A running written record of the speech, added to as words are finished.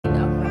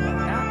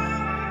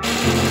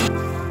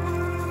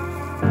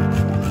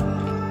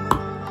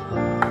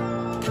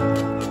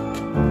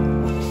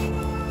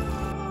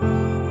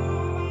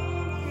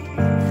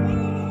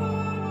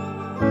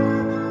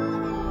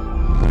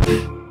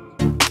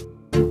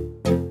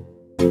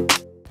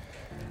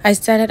I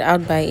started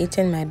out by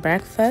eating my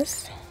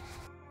breakfast.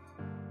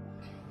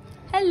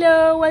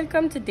 Hello,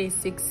 welcome to day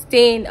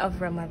 16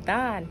 of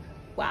Ramadan.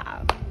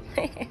 Wow.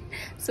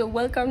 So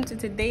welcome to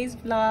today's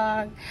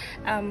vlog.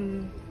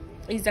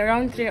 It's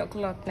around 3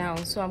 o'clock now,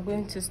 so I'm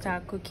going to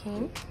start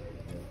cooking.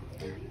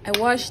 I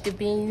wash the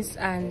beans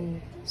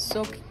and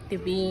soak the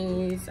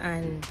beans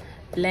and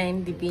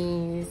blend the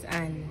beans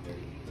and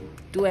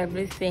do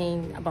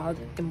everything about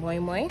the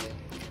moimoi.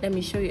 Let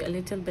me show you a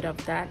little bit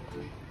of that.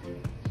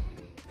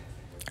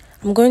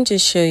 I'm going to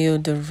show you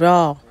the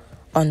raw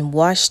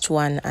unwashed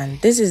one,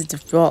 and this is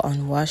the raw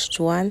unwashed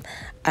one,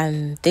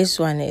 and this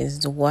one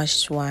is the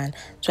washed one.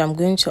 So I'm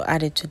going to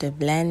add it to the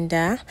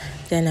blender.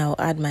 Then I'll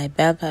add my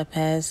bell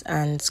peppers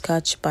and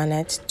scotch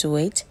bonnet to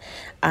it,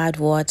 add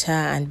water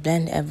and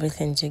blend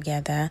everything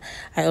together.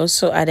 I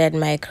also added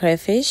my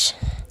crayfish.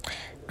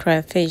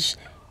 Crayfish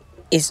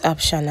is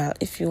optional.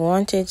 If you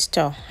want it,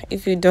 so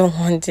if you don't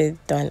want it,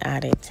 don't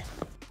add it.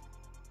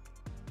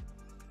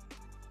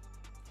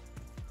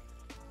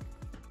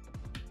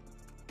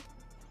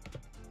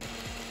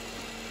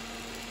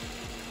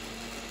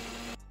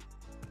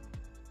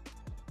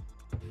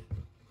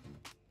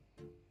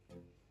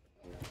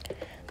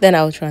 Then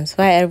I'll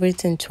transfer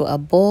everything to a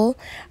bowl.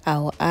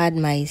 I'll add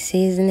my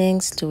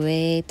seasonings to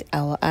it.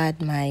 I'll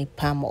add my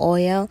palm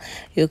oil.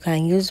 You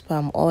can use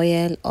palm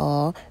oil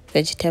or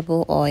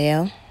vegetable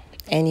oil,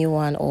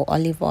 anyone, or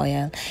olive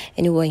oil,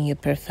 anyone you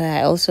prefer.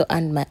 I also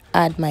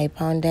add my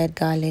pounded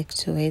garlic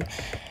to it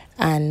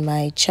and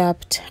my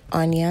chopped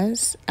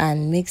onions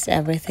and mix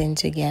everything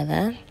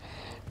together.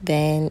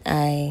 Then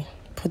I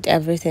put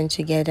everything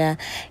together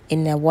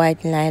in a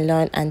white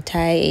nylon and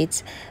tie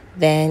it.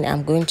 Then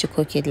I'm going to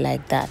cook it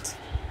like that.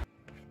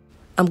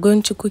 I'm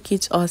going to cook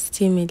it or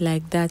steam it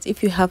like that.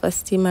 If you have a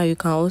steamer, you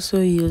can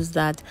also use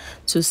that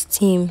to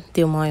steam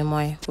the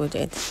moimoi with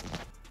it.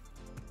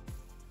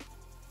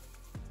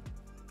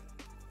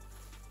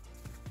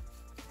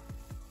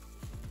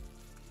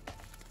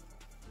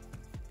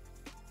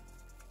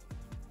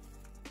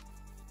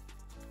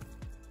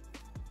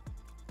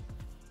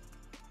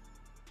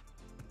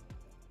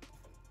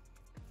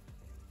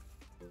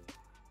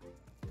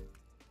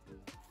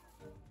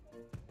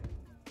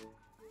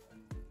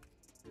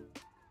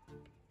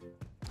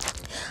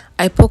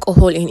 I poke a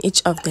hole in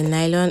each of the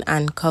nylon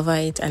and cover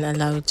it and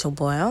allow it to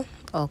boil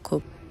or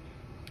cook.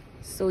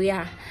 So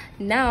yeah,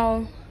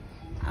 now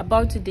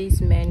about today's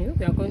menu,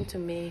 we are going to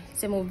make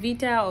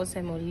semovita or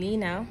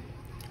semolina,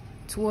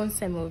 tuwon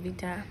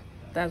semovita,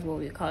 that's what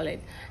we call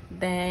it.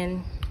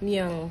 Then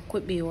miyang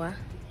kubiwa,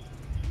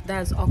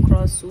 that's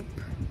okra soup,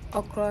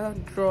 okra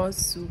draw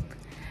soup.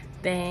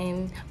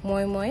 Then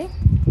moimoi,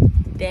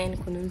 then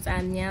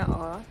kunuzanya,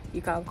 or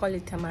you can call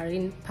it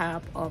tamarind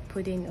pap or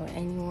pudding, or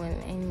anyone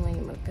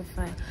you might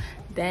prefer.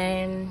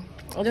 Then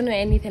I don't know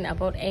anything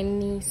about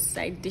any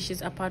side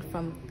dishes apart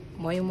from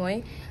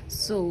moimoi,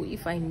 so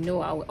if I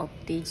know, I will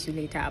update you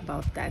later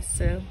about that.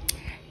 So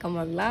come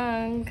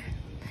along,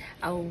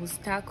 I will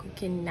start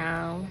cooking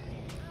now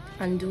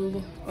and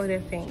do other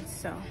things,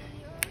 so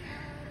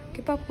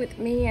keep up with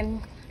me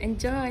and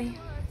enjoy.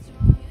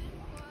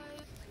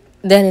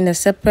 Then in a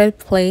separate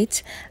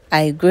plate,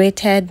 I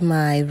grated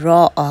my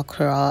raw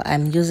okra.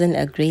 I'm using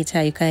a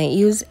grater. You can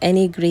use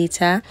any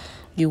grater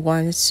you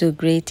want to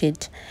grate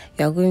it.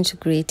 You're going to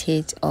grate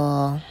it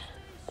or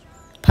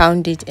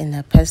pound it in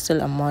a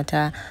pestle or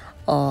mortar,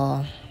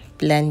 or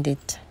blend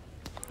it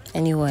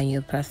anyone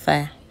you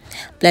prefer.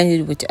 Blend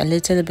it with a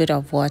little bit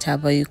of water,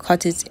 but you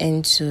cut it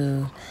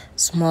into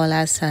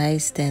smaller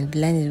size, then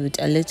blend it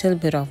with a little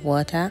bit of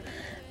water,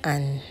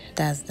 and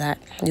that's that.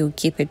 You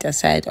keep it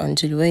aside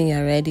until when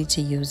you're ready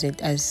to use it,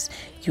 as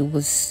you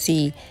will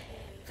see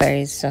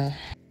very soon.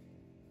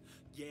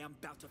 Yeah, I'm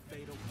about to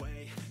fade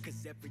away,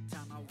 'cause every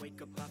time I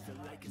wake up I feel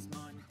like it's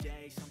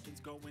Monday. Something's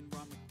going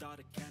wrong with all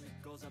the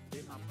chemicals up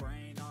in my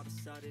brain. All of a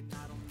sudden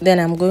I don't. Then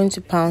I'm going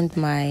to pound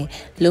my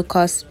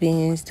locust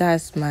beans,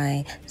 that's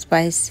my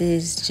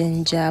spices,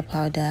 ginger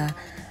powder,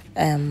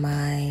 and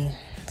my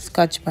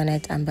scotch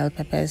bonnet and bell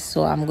peppers.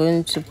 So I'm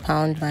going to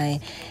pound my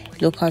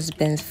locust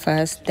beans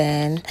first,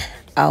 then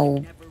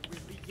I'll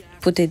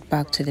put it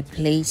back to the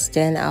plate.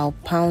 Then I'll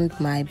pound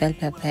my bell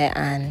pepper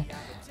and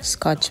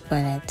scotch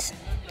bonnet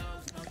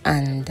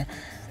and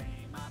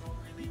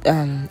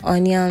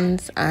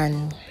onions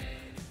and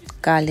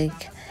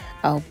garlic.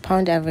 I'll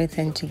pound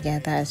everything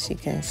together, as you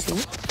can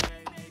see.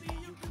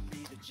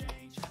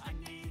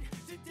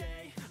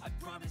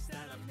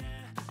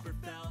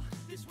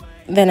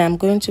 Then I'm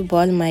going to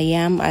boil my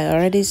yam. I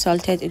already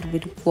salted it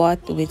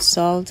with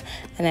salt,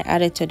 and I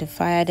add it to the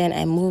fire. Then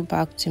I move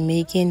back to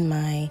making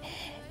my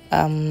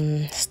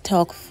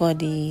stock for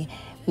the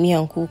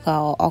miyan kuka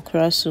or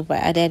okra soup. I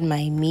added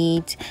my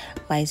meat,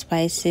 my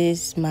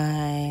spices,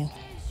 my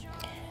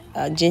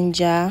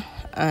ginger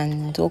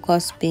and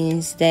locust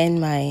beans,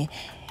 then my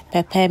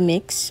pepper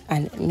mix,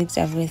 and mix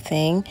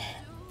everything.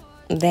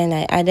 Then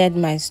I added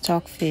my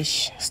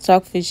stockfish.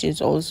 Stockfish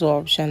is also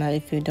optional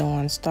if you don't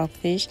want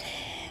stockfish.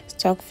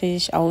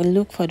 I will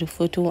look for the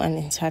photo and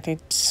insert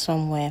it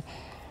somewhere.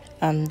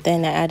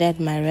 Then I added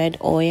my red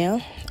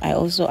oil. I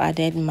also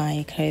added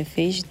my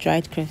crayfish.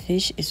 Dried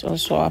crayfish is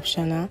also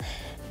optional.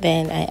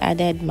 Then I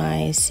added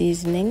my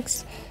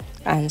seasonings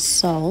and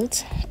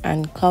salt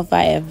and cover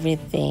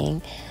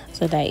everything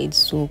so that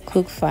it will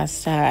cook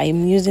faster.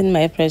 I'm using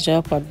my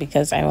pressure pot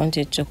because I want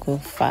it to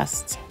cook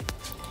fast.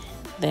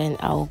 Then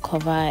I'll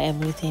cover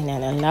everything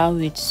and allow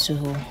it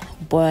to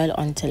boil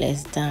until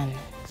it's done.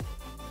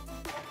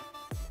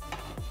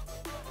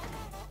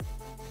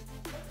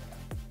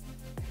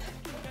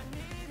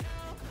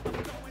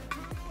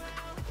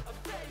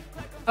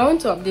 I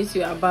want to update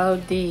you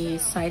about the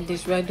side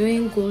dish. We're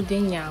doing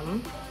golden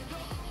yam.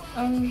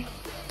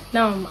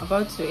 Now I'm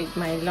about to eat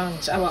my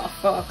lunch, about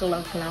 4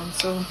 o'clock now,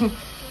 so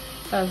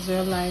that's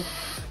real life.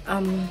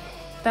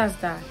 That's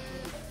that.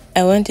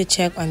 I want to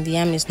check on the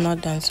yam is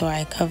not done, so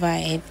I cover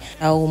it.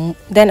 I'll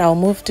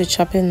move to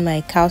chopping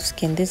my cow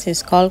skin. This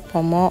is called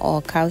pomo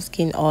or cow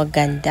skin or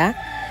ganda.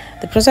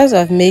 The process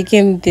of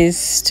making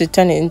this to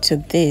turn into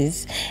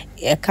this,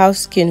 a cow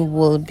skin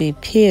will be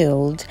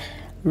peeled,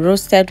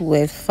 roasted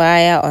with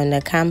fire on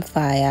a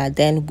campfire,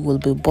 then will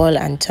be boiled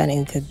and turned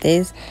into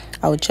this.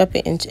 I'll chop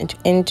it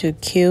into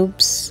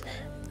cubes,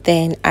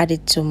 then add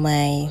it to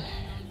my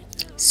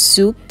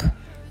soup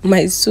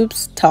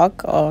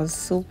stock or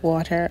soup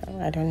water,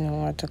 I don't know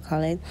what to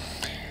call it.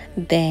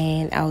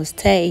 Then I'll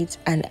stir it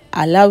and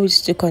allow it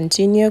to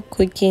continue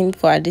cooking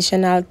for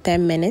additional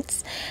 10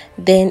 minutes.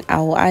 Then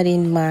I'll add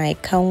in my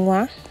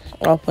kanwa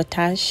or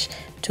potash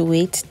to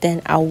it.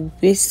 Then I'll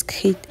whisk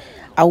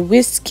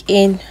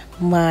in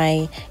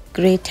my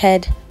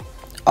grated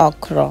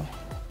okra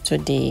to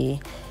the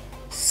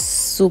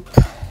soup,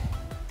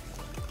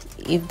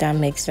 if that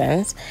makes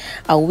sense.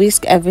 I'll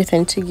whisk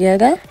everything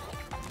together,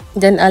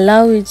 then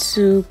allow it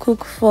to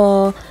cook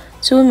for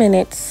 2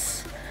 minutes.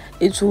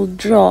 It will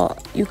draw.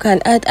 You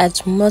can add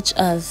as much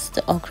as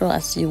the okra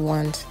as you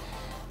want.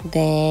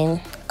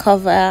 Then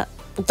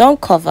don't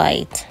cover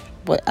it,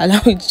 but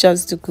allow it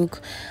just to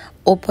cook.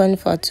 Open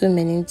for 2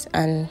 minutes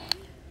and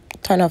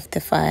turn off the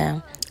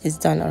fire. It's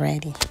done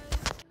already.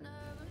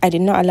 I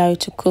did not allow it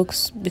to cook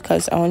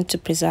because I want to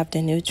preserve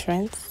the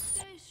nutrients.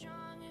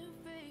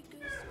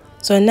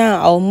 So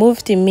now I'll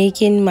move to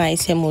making my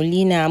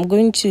semolina. I'm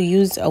going to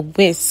use a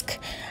whisk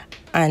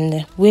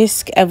and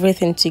whisk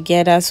everything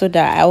together so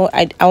that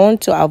I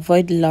want to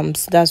avoid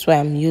lumps. That's why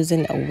I'm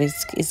using a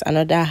whisk. It's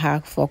another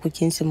hack for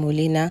cooking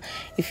semolina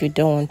if you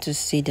don't want to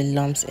see the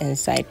lumps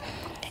inside.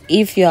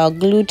 If you are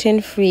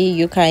gluten free,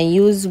 you can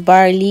use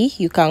barley.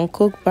 You can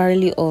cook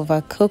barley,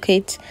 overcook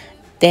it,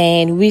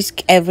 then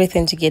whisk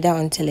everything together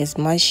until it's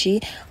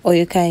mushy, or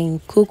you can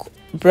cook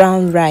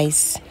brown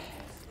rice.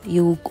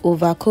 You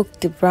overcook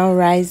the brown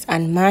rice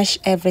and mash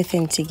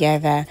everything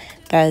together.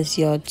 That's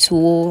your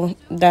tool.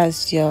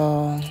 That's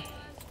your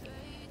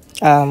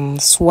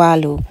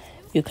swallow.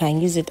 You can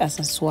use it as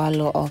a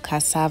swallow or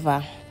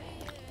cassava,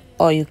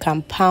 or you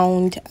can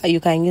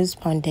use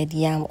pounded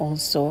yam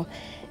also.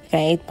 You can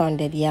eat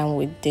pounded yam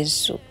with this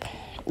soup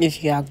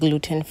if you are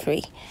gluten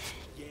free,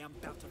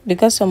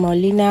 because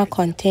semolina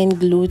contain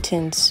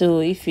gluten. So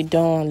if you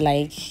don't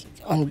like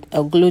on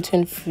a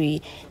gluten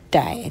free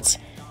diet,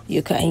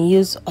 you can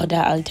use other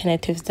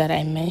alternatives that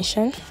I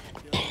mentioned.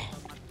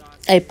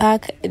 I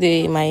pack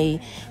my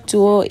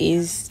tuwo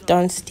is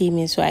done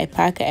steaming, so I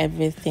pack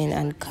everything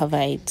and cover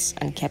it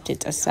and kept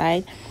it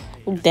aside.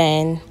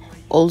 Then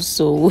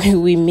also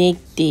we make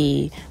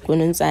the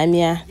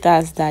kununzamia.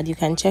 That's that. You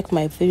can check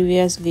my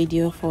previous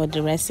video for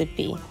the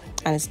recipe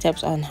and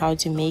steps on how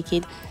to make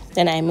it.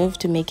 Then I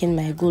moved to making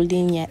my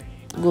golden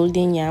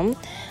yam.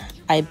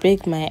 I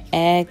break my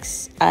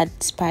eggs, add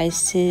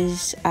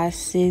spices, add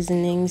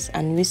seasonings,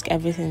 and whisk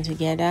everything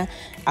together.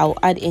 I'll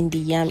add in the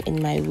yam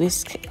in my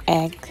whisk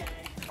egg.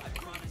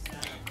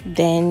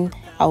 Then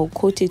I'll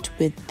coat it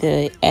with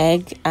the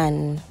egg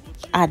and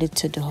add it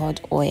to the hot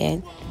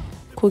oil.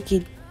 Cook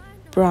it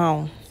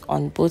brown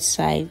on both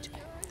sides.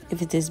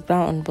 If it is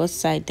brown on both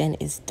sides, then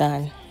it's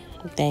done.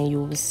 Then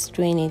you will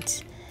strain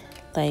it,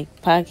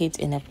 like pack it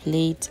in a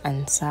plate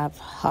and serve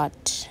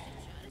hot.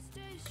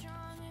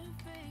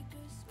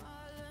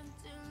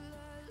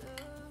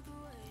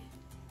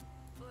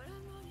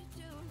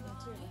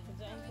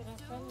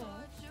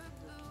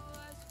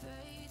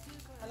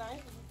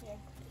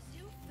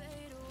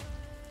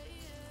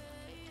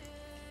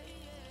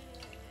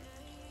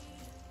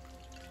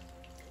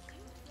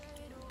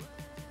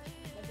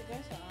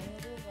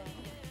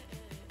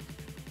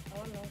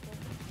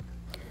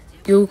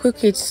 You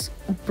cook it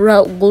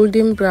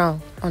golden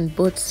brown on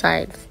both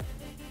sides.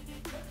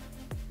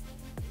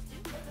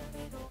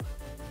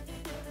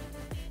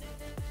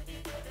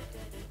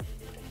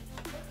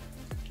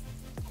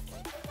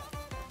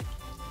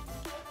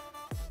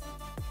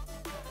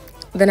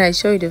 Then I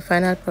show you the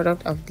final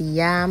product of the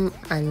yam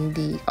and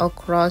the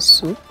okra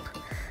soup.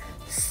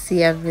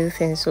 See,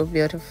 everything so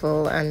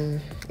beautiful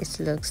and it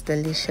looks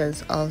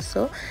delicious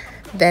also.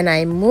 Then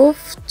I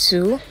move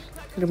to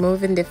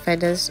removing the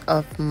feathers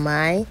of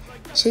my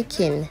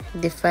chicken,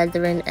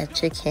 defeathering a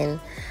chicken.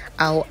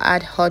 I'll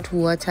add hot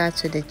water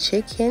to the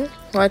chicken,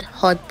 not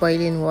hot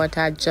boiling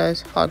water,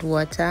 just hot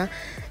water.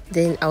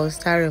 Then I'll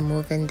start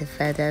removing the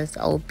feathers.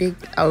 I'll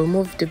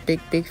remove the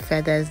big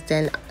feathers,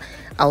 then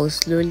I'll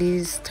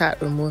slowly start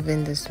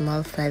removing the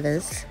small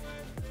feathers.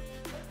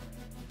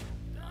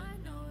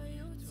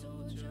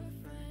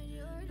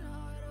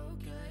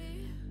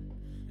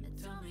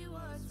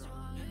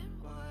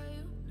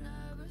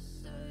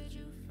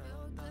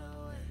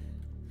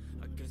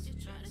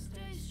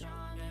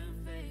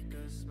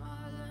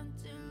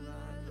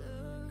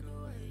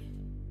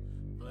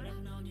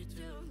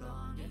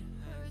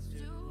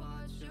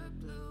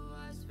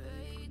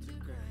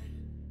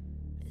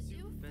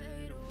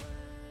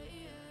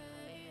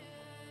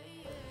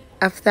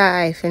 After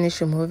I finish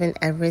removing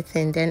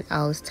everything, then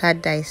I'll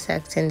start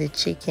dissecting the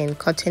chicken,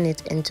 cutting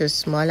it into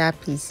smaller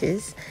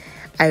pieces.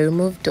 I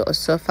remove the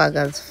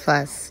esophagus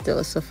first, the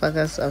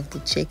esophagus of the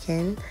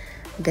chicken.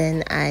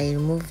 Then I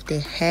remove the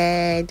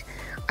head.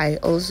 I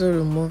also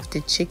remove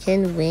the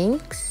chicken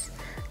wings.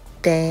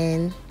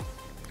 Then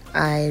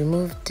I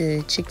remove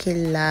the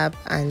chicken lap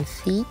and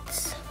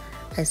feet.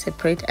 I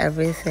separate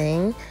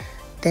everything.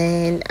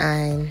 Then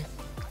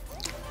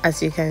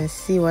as you can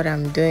see what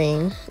I'm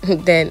doing,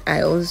 then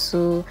I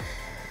also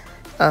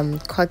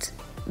cut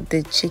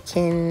the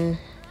chicken,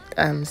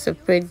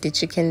 separate the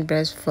chicken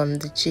breast from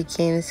the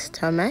chicken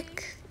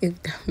stomach,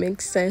 if that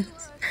makes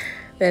sense.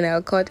 Then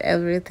I'll cut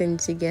everything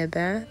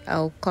together.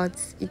 I'll cut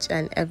each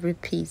and every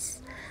piece.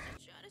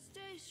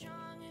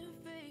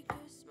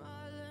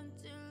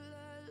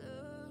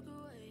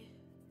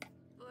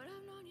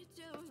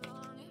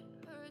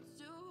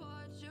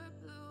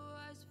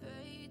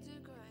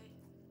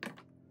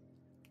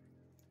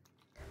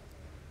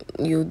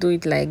 You do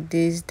it like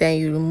this, then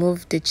you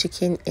remove the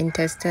chicken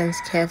intestines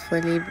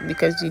carefully,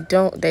 because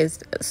there's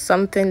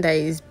something that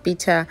is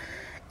bitter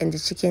in the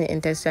chicken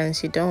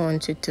intestines. You don't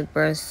want it to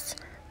burst,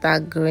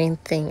 that green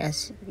thing.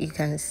 As you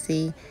can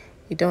see,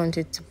 you don't want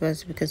it to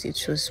burst because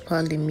it will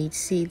spoil the meat.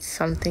 See, it's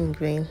something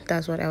green.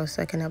 That's what I was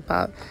talking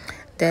about.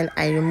 Then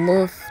I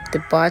remove the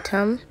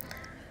bottom.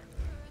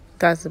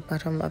 That's the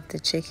bottom of the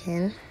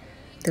chicken,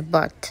 the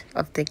butt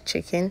of the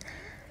chicken.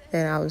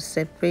 Then I'll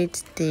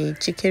separate the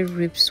chicken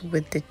ribs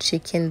with the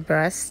chicken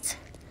breast.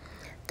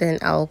 Then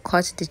I'll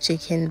cut the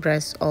chicken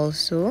breast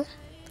also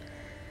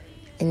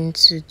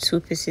into two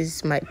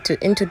pieces,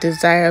 into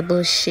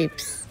desirable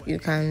shapes. You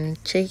can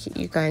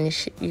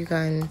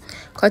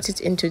cut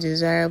it into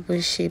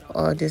desirable shape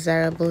or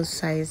desirable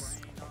size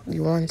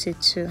you want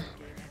it to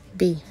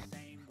be.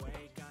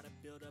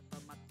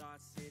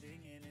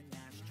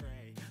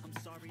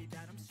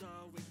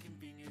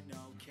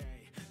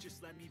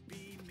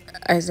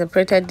 I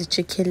separated the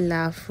chicken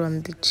lap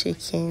from the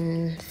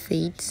chicken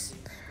feet.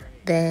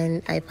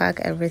 Then I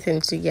pack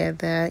everything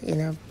together in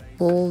a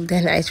bowl.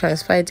 Then I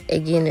transfer it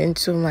again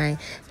into my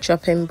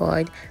chopping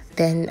board.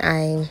 Then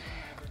I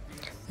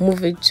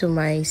move it to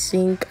my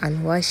sink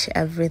and wash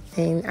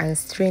everything and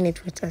strain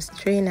it with a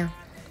strainer.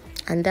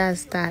 And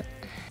that's that.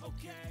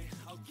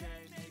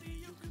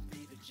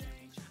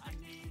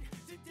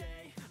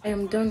 I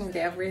am done with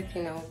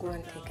everything. I'll go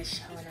and take a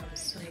shower. And I'm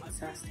so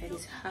exhausted.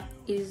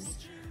 It's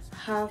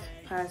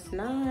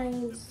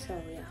 9:30,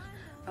 so yeah,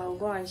 I'll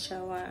go and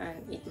shower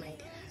and eat my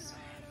dinner.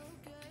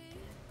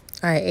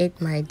 So I ate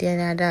my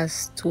dinner.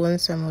 That's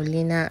xoxo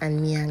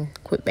and me and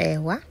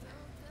kubewa.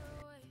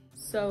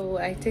 So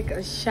I take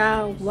a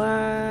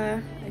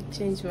shower, I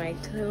change my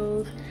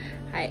clothes,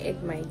 I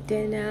ate my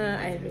dinner,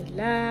 I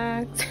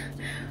relaxed.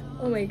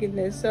 Oh my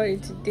goodness, sorry,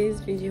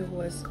 today's video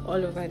was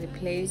all over the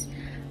place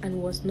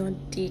and was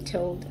not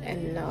detailed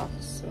enough,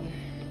 so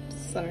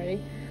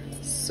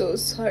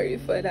sorry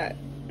for that.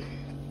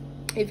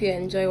 If you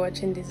enjoy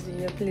watching this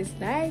video, please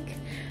like,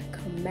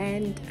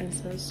 comment and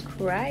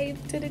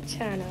subscribe to the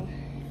channel.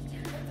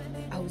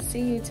 I will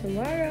see you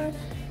tomorrow.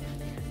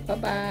 Bye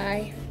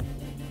bye.